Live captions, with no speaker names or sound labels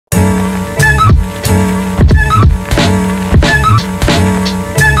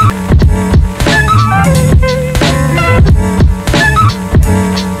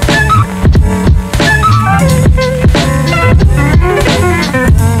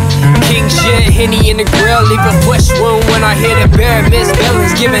Henny in the grill, leave a flesh wound when I hit it bare. Miss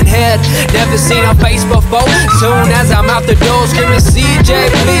Billings giving head, never seen her face before. Soon as I'm out the door, screaming CJ,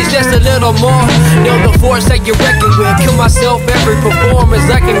 please just a little more. Know the force that you reckon with. Kill myself every performance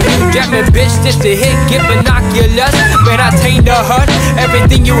like a new Jackman, bitch. This the hit, get binoculars. Man, I tamed the hut.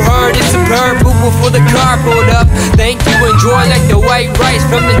 Everything you heard is superb. Boo before the car pulled up. Thank you, enjoy like the white rice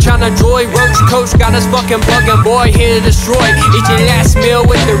from the China Joy. Roach coach got us fucking bugging, boy, here to destroy. Eat your last meal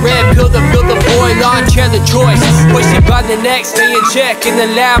with the red pill to fill the boy. Lawnchair the choice. Wasted by the neck, stay in check. In the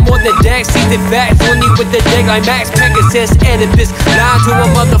lab on the deck, see the facts. When you with the deck like Max Pegasus, Oedipus. Lying to a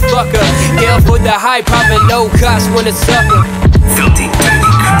motherfucker. Hell for the hype, popping low cost when it's sucker. Filthy,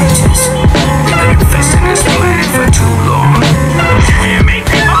 dirty creatures. They've been infesting this planet for too long. Hear me,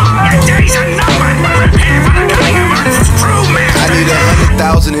 people? Your days are numbered. Prepare for the coming of Earth's true master. I need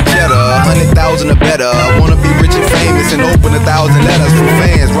 100,000 in cheddar, 100,000 or better. I wanna be rich and famous and open 1,000 letters from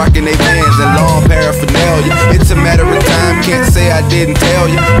fans, rocking they vans and long paraphernalia. It's a matter of time, can't say I didn't tell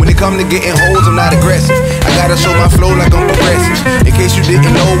you. When it come to getting hoes, I'm not aggressive. I gotta show my flow like I'm progressive. In case you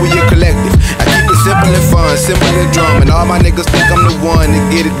didn't know, we a collective. I keep it simple and fun, simple and drum, and all my niggas think I'm the one to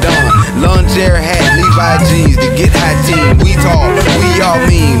get it done. Lawnchair hat, Levi jeans, to get high team. We tall, we all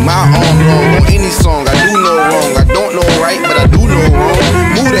mean. My arm long on any song. I do no wrong. I don't know right, but I do know wrong.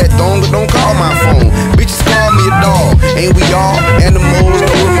 Move that thong, but don't call my phone. Bitches call me a dog. Ain't we all animals? No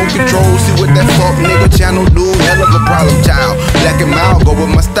remote control. See what that fuck nigga channel do? Hell of a problem child. Black and mild, go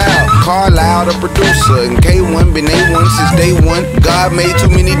with my style. Carlisle, the producer, and K1 been A1 since day one. God made too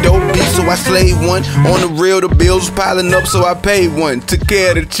many dope beats, so I slayed one. On the real, the bills was piling up, so I paid one. Took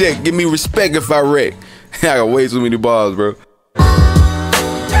care of the check, give me respect if I wreck. I got way too many bars, bro.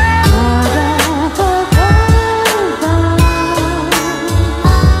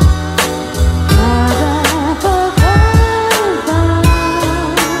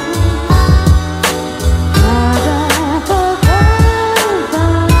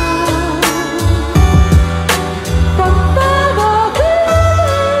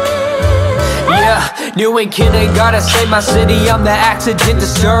 You ain't kidding, gotta save my city. I'm the accident to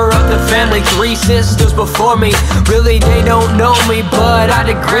stir up the family. 3 sisters before me, really they don't know me, but I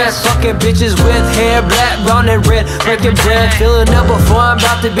digress. Fucking bitches with hair, black, brown and red. Breaking bread, filling up before I'm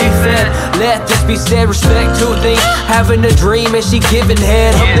about to be fed. Let this be said, respect to things. Having a dream and she giving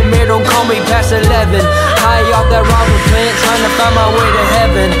head. Hope the mayor don't call me past 11. High off that robber plant, trying to find my way to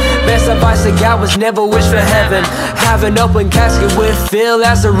heaven. Best advice I got was never wish for heaven. Have an open casket with Phil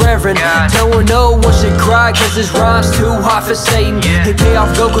as a reverend. Don't know one should cry cause his rhyme's too hot for Satan. He pay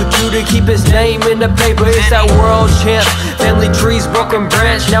off Goku to keep his name in the paper. It's that world champ. Family trees, broken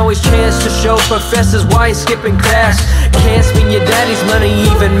branch. Now it's chance to show professors why he's skipping class. Can't spend your daddy's money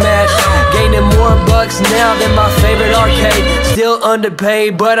even match. Gaining more bucks now than my favorite arcade. Still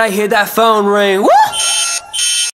underpaid, but I hear that phone ring. Woo!